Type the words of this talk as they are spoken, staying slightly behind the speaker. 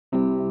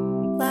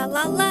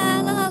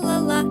la la la la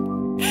la.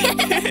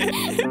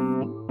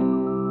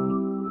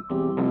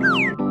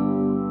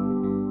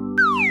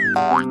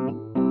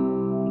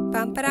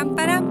 Pam param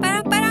param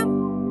param param.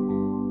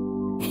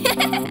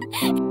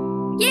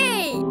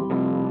 Yay!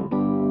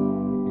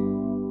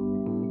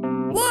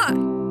 What?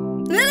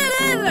 La la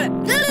la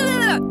la la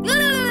la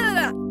la la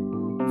la.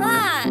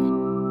 Ah.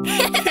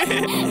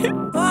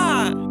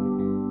 Ah.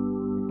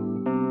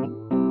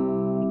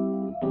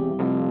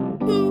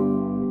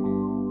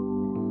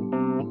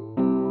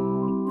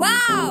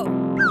 Wow!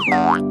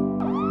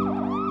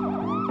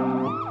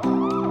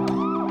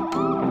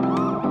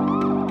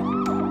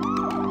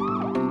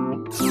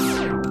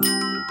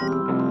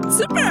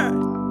 Super!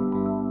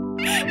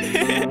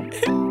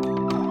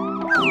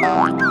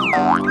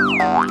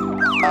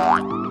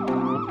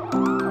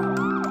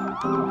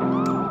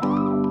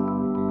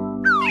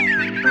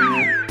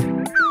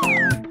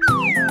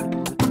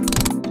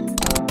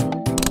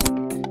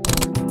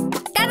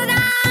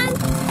 Ta-da-dan!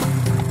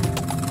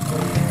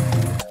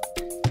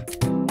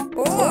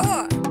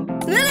 Oh!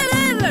 La la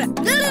la la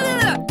la la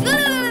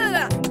la la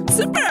la.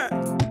 Super!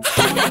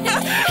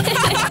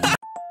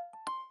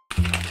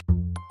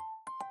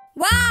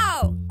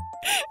 Wow!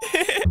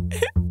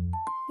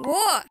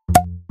 What?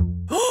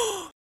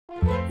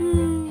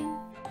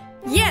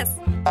 Yes.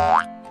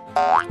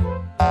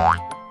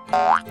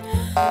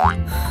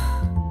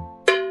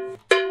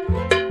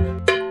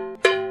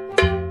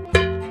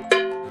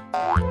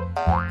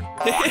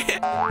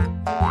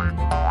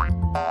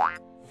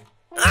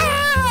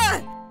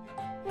 Ah!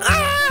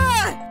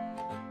 Ah!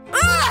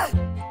 Ah!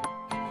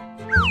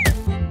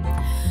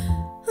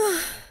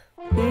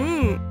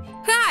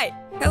 Hi!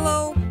 Hello!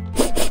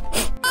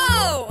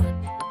 Oh!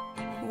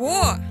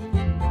 What?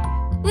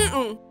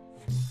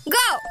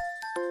 Go!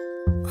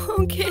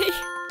 Okay.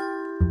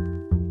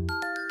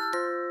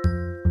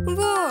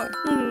 What?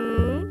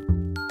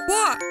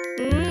 What?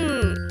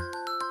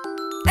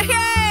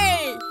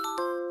 Hey!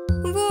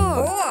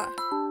 What?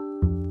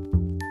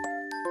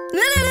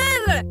 La la la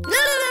la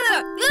la la la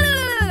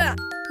la la.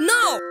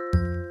 No!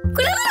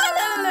 La la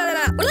la la la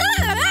la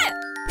la la.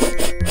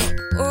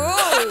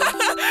 Oh!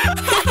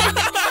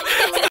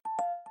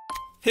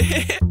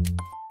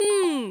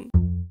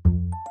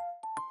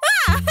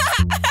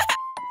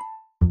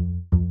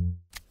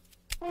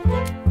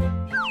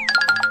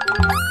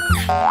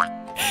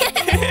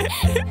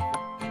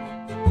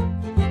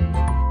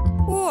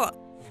 What?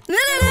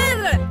 La la la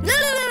la la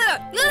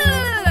la la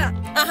la la.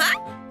 Uh-huh.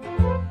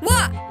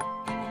 What?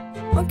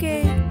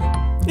 Okay.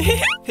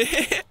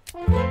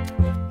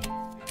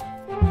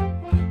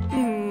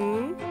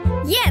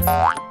 Yes.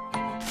 Oh.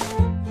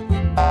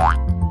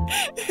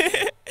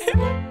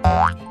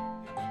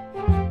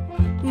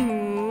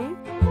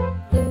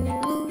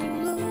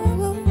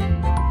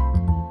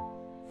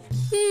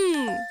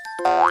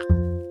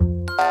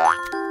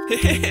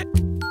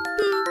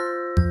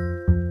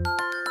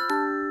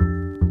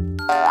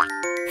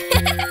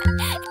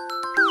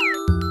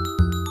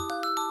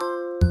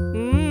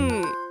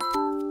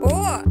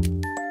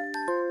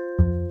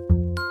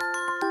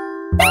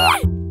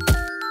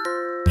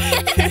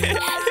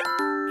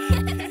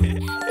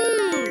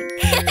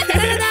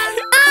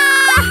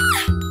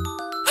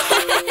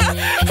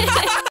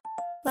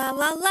 La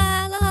la la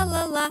la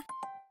la la.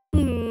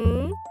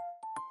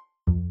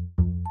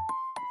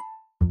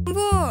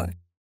 What?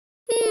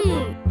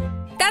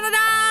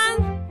 Ta-da-dan!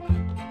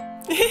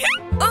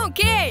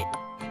 Okay.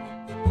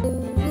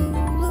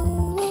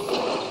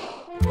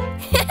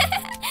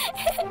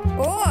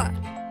 Oh.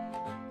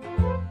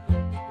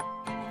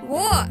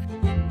 What?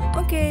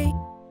 Okay.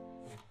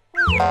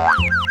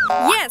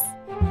 Yes.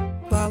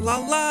 La la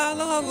la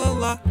la la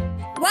la.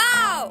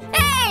 Wow.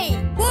 Hey.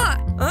 What?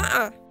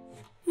 Uh-uh.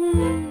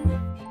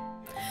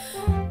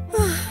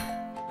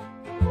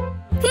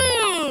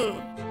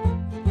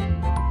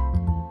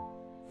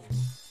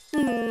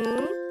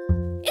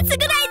 It's a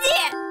good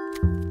idea.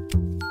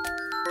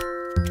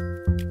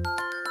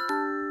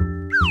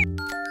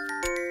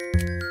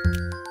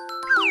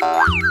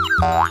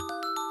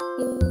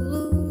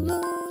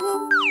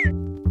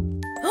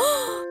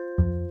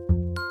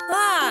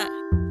 Ah.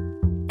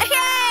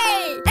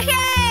 Hey!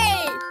 Hey!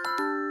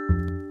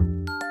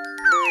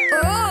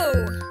 Oh!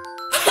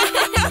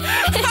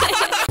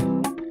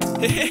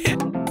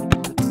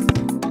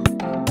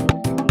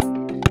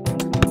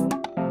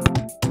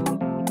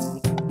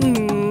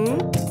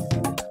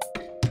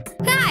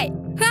 Hi!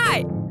 Hi.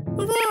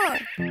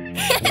 What?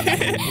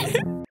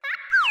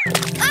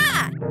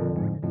 Ah!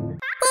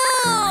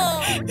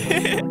 Oh!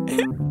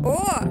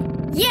 Oh!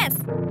 Yes!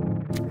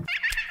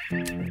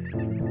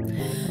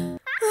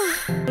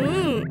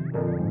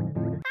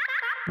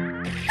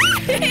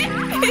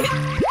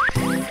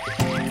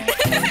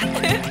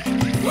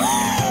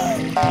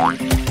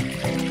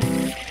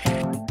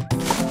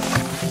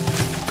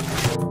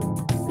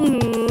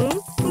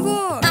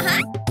 What?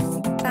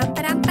 Pam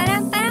param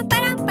param param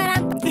param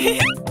param.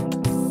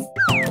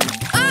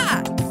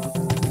 Ah.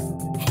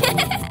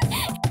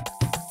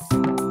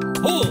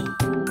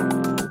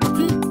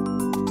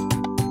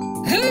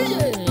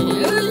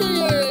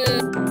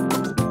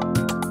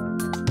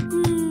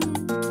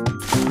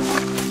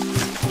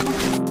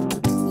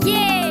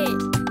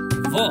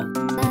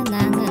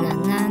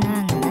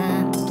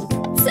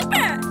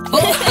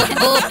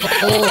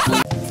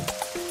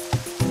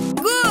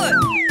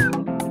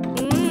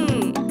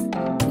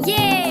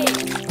 Yay!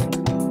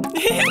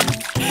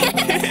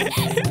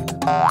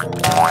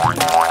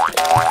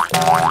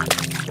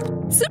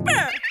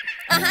 Super!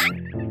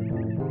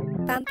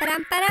 Pam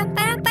param param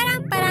param param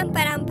param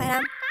param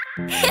param.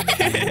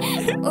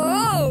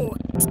 Oh!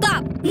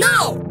 Stop!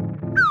 No!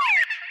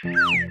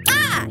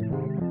 Ah!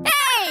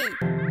 Hey!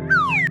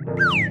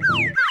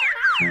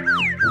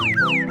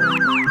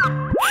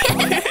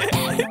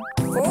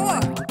 Four.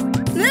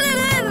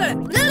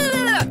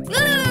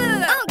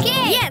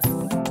 Okay. Yes!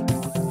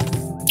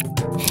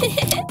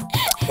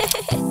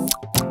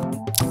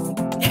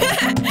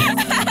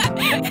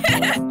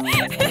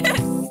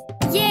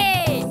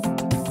 Yay!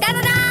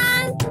 Da-da-da!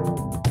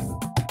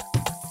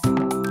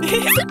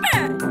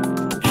 Super!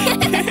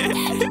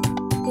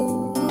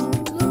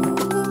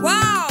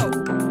 Wow!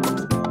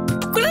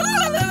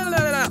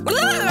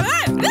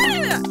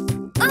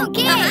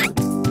 Okay.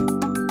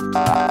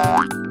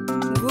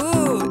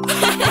 Good!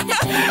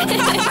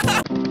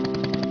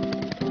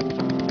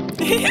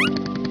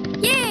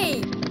 Yay!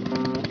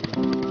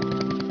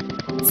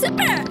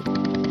 Super!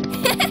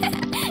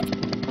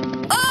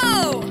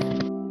 Oh!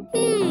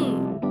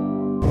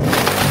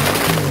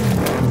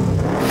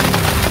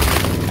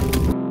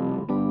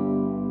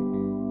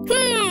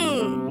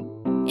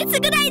 It's a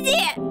good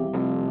idea.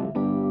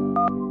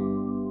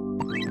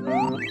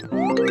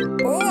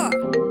 Four.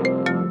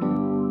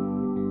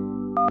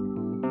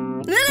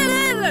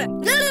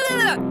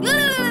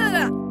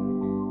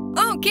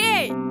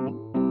 Okay!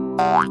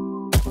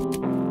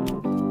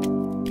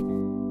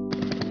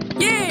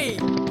 Yay!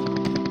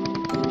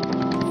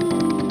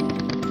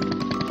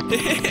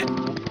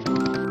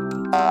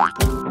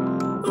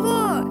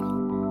 Four.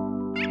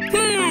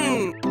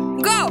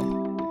 Go!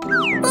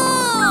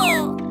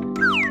 Oh!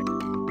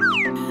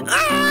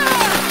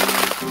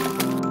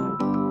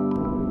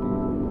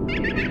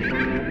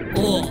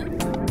 Oh,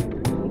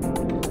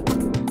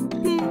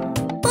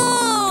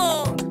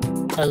 Oh!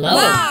 hello.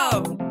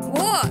 Wow!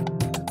 Four.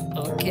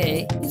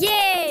 Okay.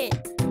 Yay!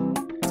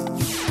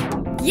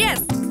 Yes!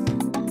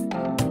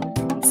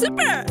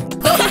 Super!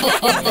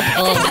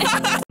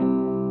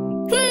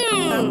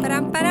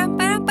 Param param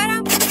param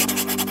param.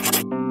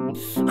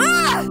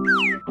 Ah!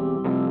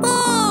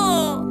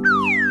 Oh!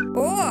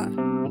 Four.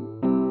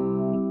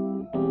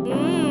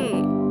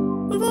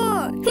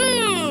 Four.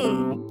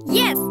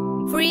 Yes.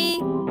 Three.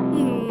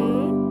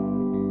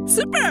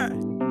 Super!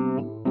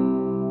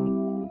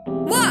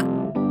 What?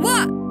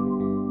 What?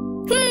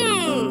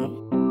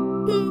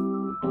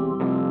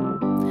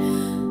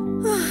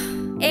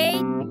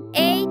 Eight.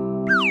 Eight.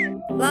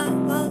 La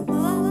la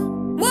la.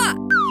 What?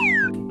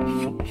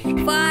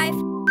 Five.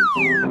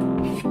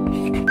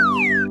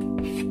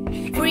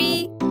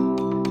 Three.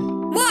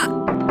 What?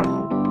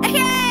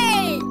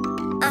 Hey!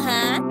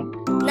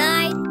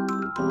 Nine.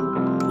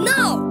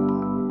 No.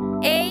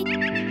 Eight.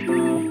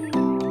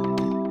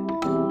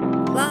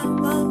 La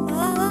la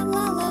la la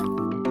la la.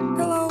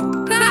 Hello.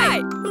 Hi!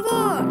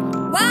 Four.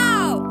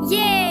 Wow!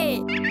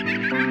 Yay!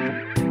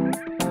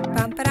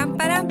 Pam param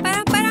param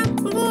param param.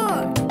 Four.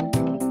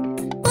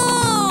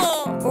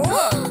 Oh!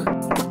 Four.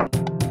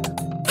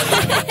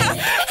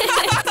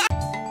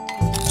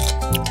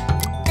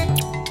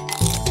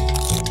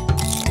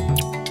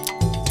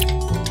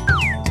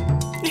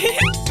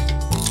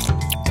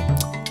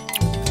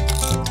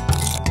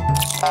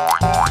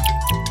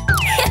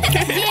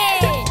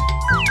 Yay!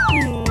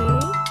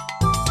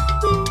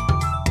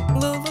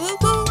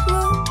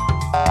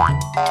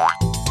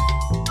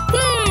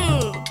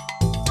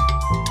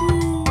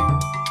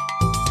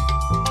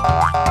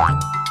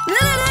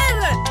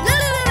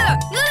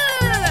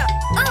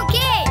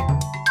 Okay.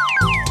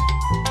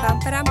 Pam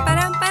param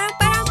param param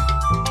param.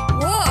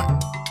 Whoa.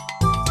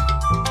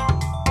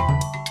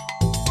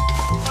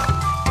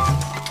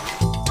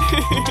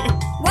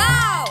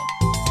 Wow!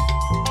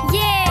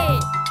 Yay!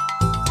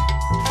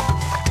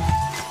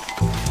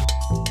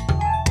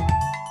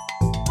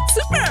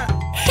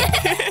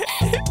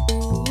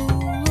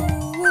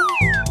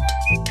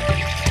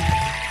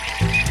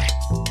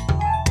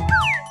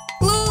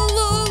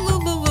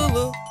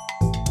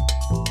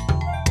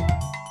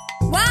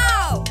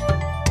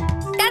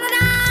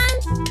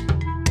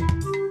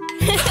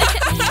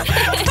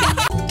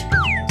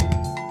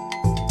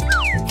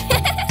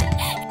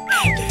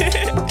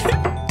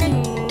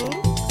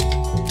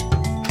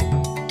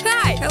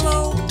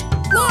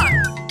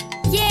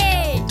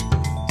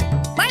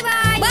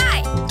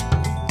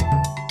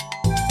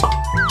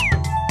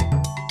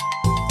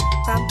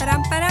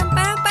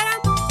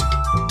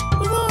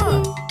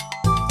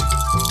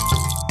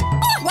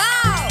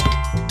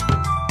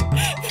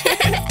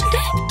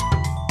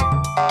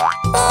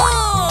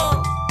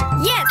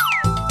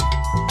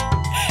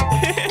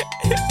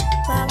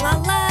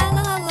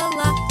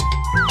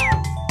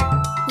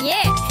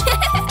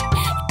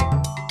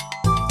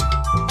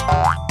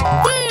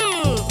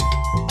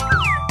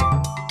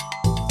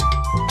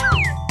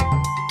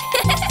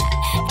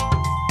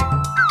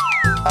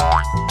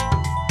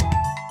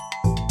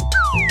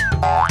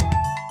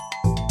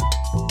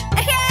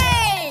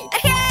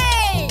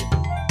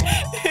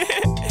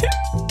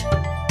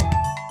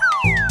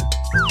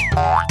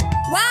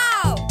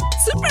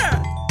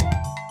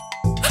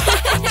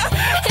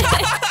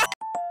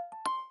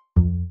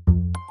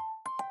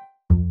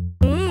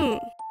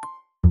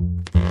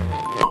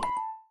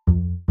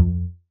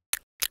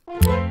 La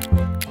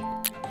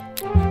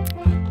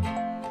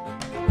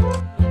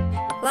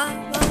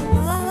la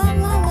la la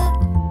la la.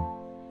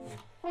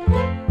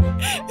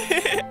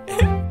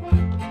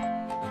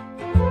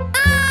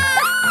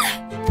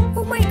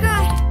 Oh my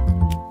god!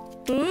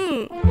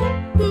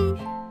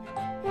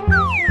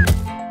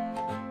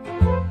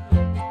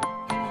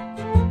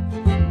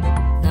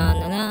 Na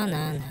na na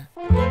na na.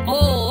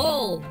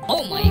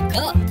 Oh my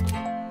god.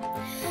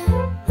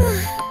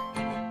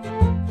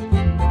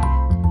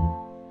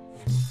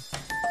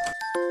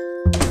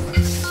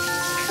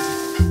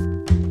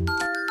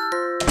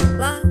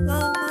 La la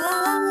la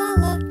la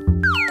la.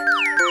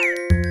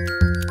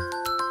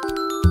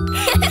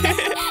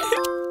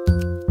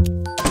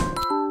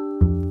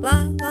 La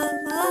la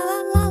la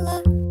la la.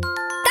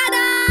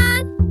 Ta-da!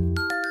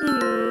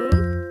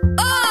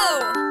 Oh!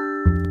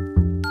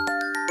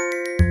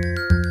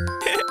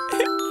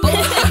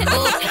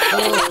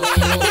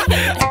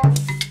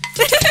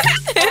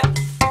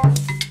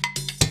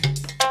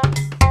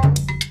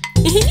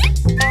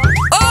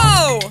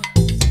 Oh!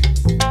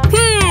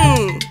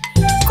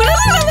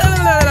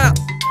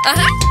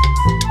 Aha!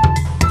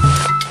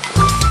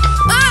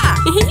 Ah!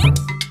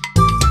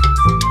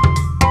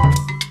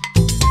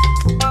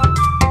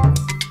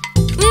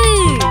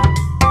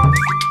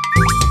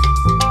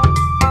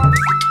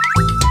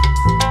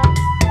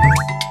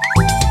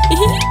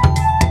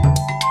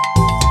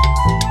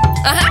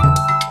 Aha!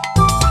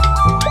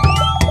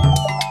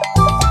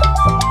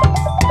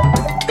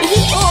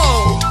 Oh!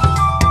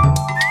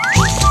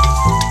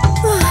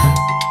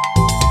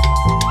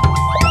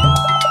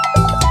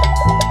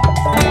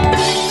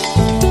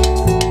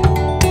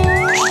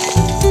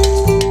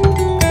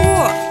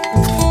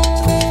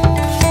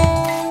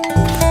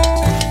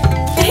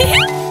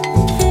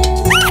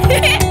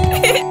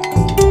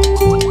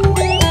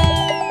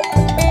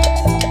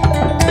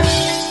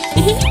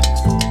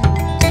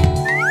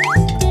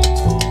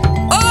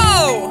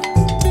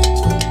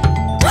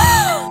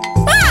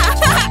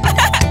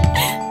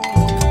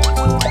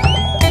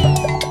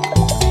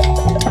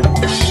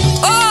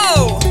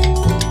 Oh!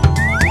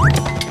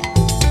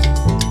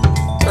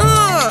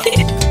 Oh!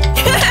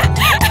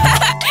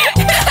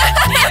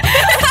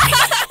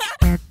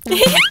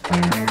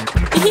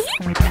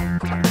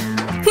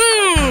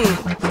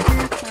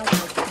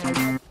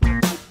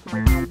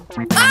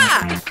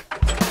 Ah!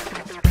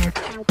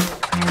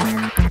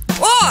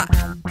 Oh!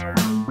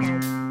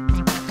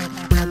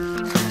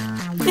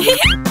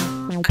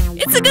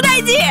 It's a good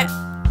idea!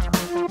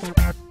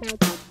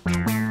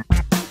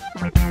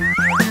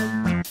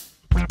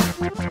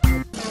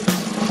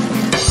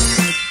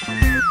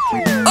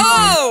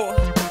 Oh!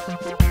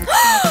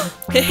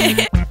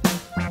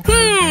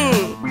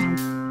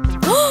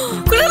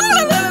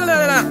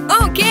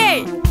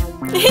 Okay!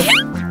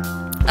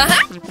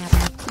 Uh-huh!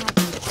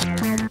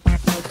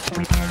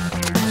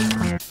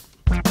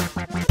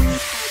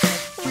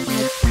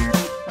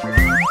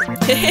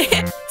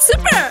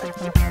 Super!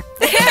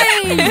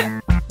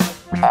 Hey!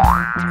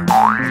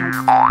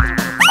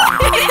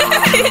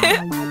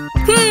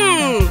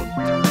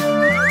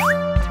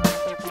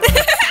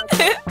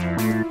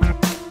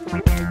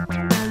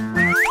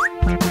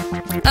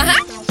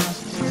 Uh-huh!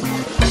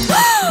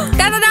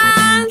 Da-da-da!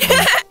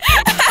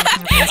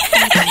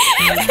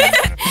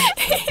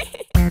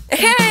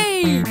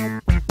 Hey!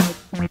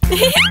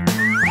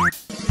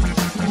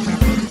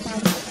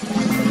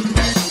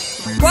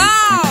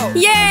 Wow!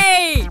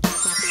 Yay!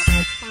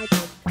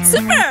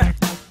 Super!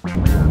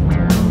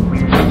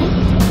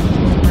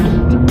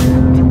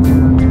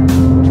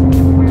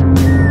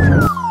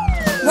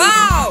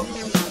 Wow!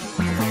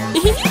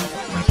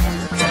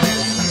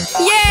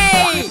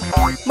 Yay!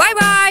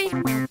 Bye-bye!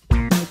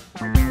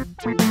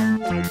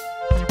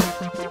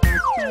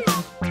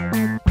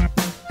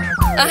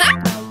 Uh-huh!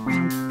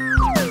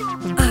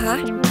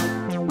 Uh-huh.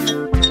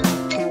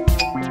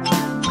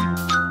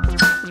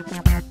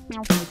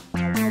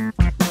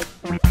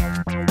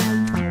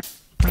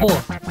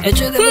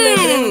 애초에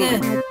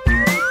때문에.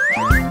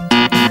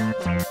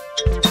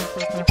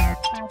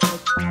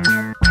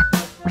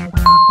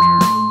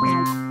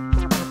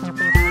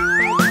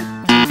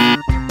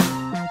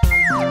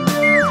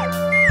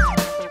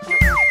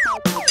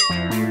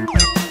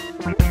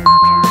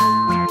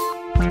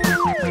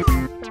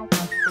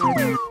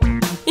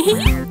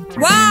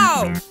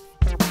 Wow!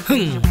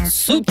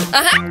 숲.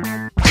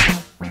 Uh-huh.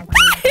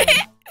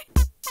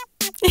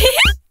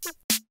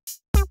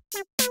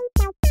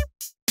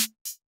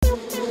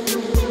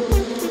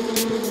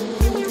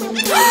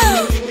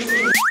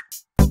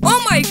 Oh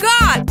my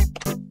god!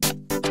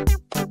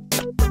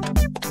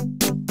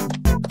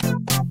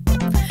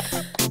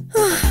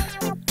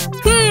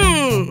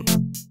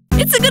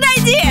 It's a good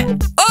idea!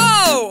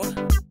 Oh!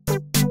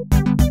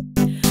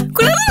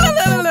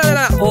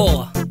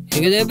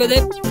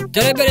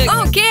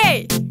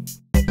 Okay!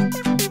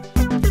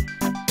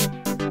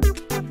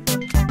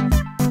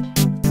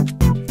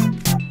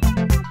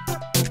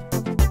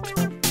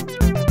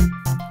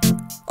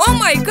 Oh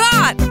my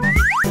god!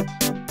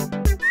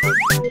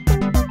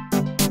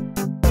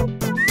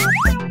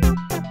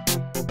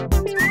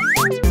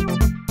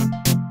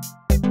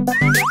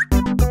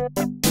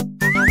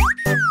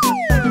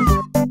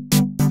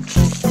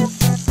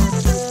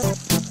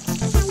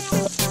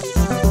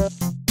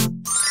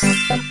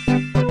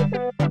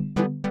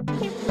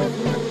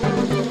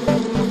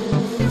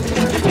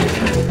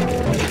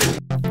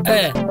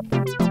 Wow!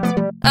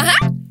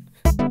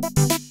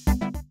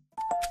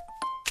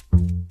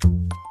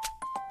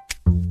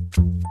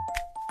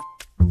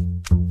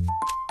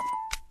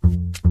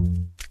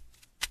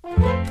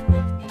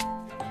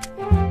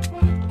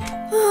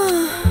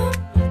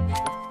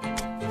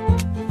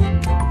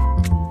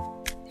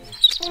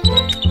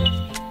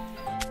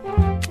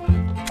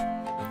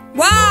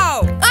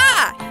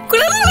 Ah!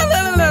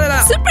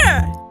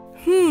 Super!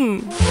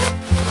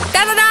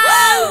 Da-da-da!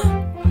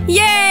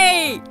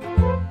 Yay!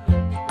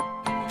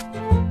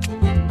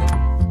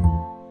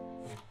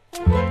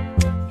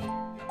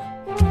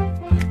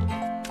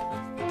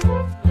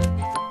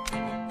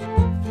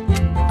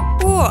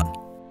 Oh.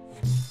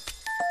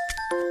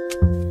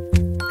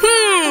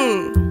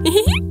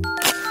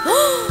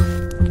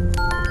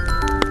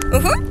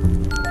 Uh-huh.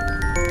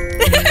 Oh.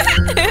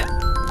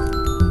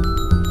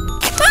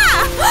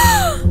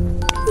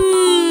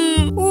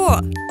 Oh.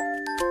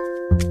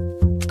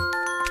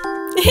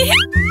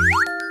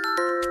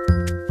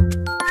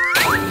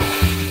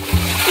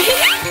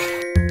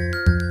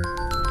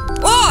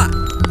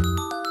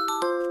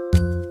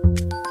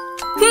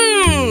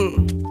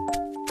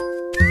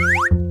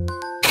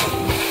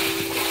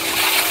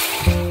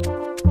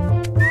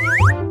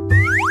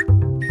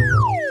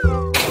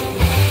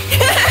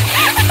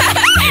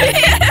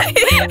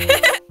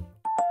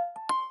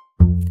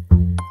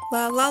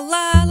 La la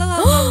la la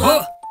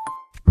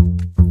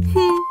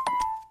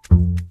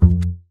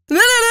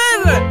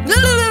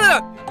la la.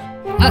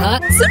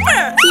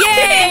 Super!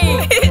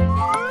 Yay!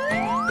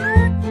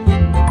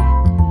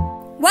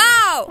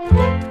 Wow!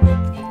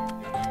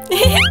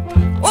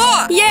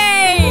 Oh!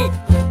 Yay!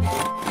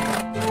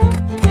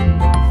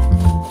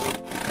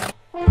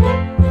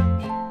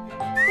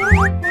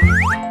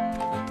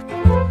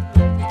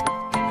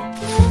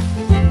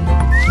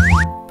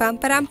 Pam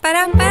param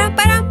param param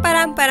param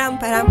param param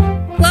param.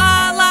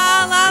 La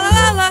la la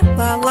la la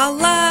la la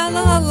la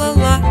la la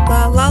la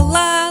la la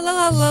la la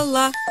la la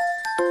la.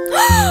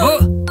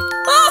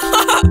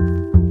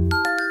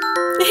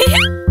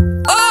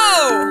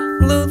 Oh!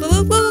 Lu, lu, lu,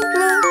 lu,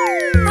 lu.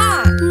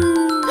 Ah.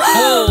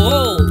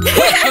 Oh!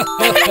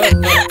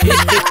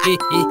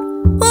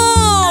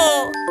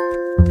 Oh.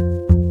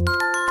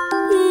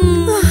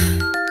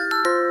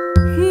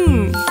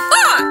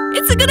 Ah,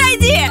 it's a good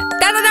idea.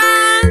 Da da da.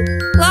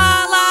 La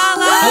la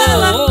la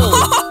la.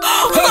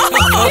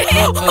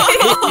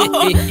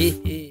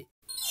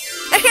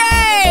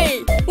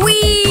 Hey!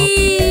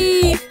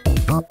 Wee!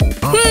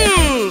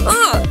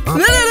 Oh!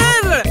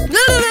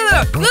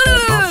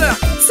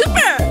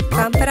 Super!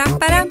 Pam param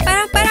param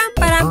param param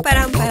param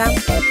param param.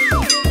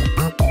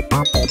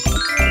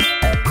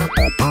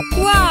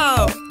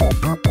 Wow!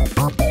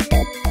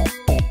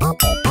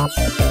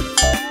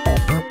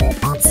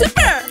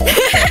 Super!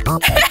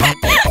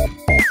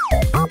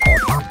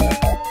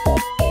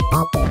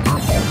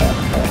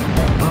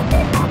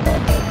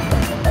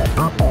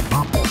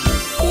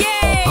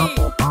 Yay!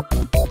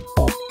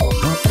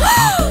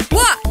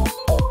 What?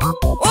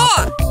 Oh!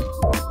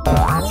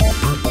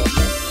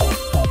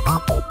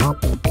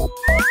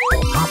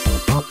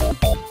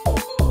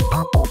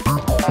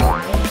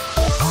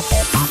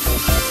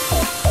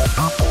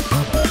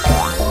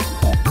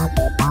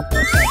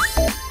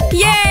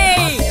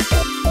 Yay!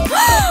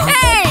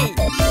 Hey!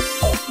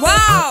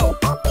 Wow!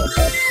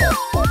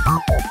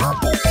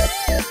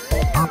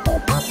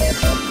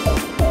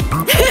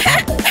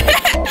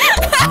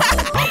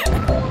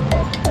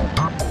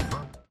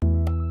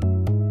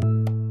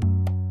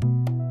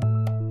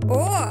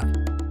 Oh!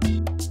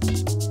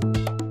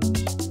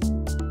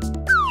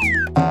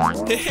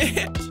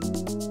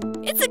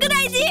 It's a good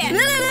idea!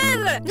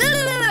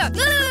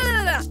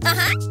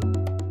 Uh-huh.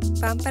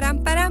 Pam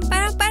param param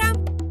param param.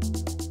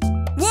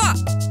 What?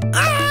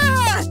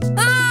 Ah!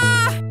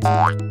 Ah!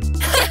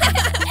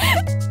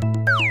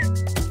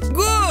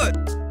 Good!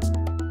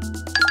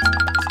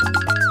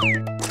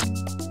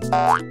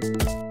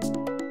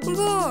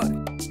 Good!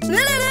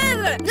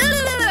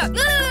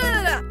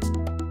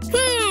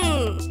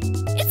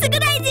 It's a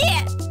good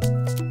idea!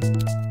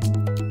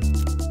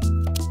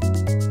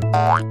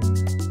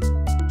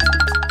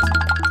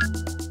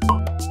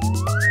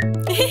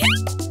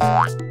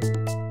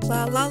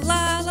 La la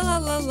la la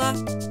la la.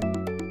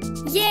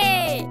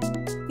 Yay!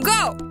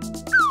 Go!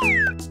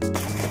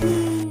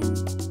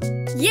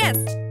 Yes!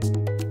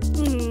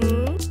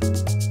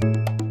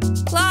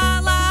 La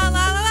la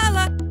la la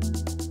la.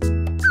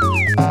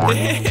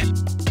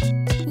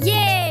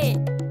 Yay!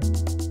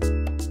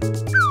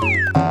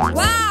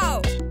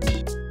 Wow!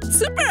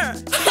 Super!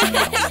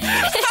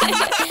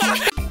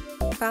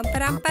 Pam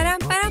param param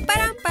param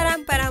param param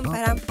param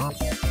param.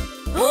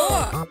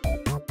 Oh!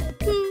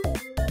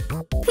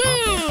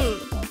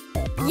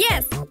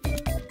 Yes!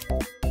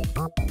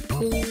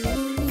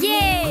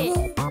 Yay!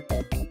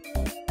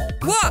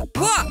 What?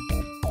 What?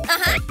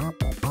 Uh-huh.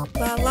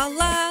 La la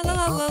la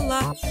la la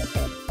la.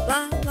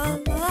 La la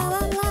la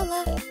la la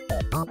la.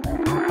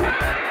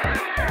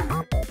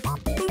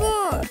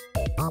 What?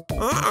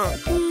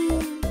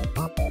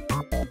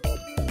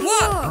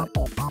 What?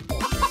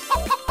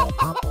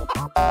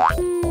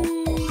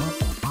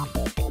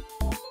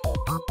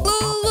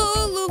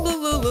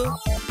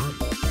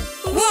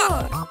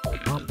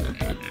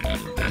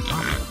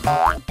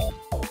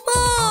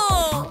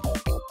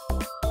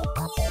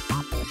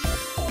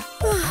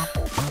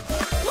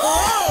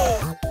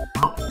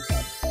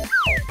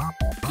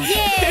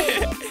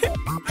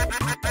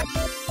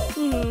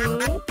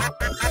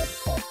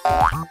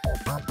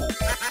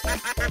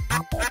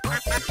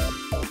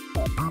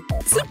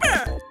 Super!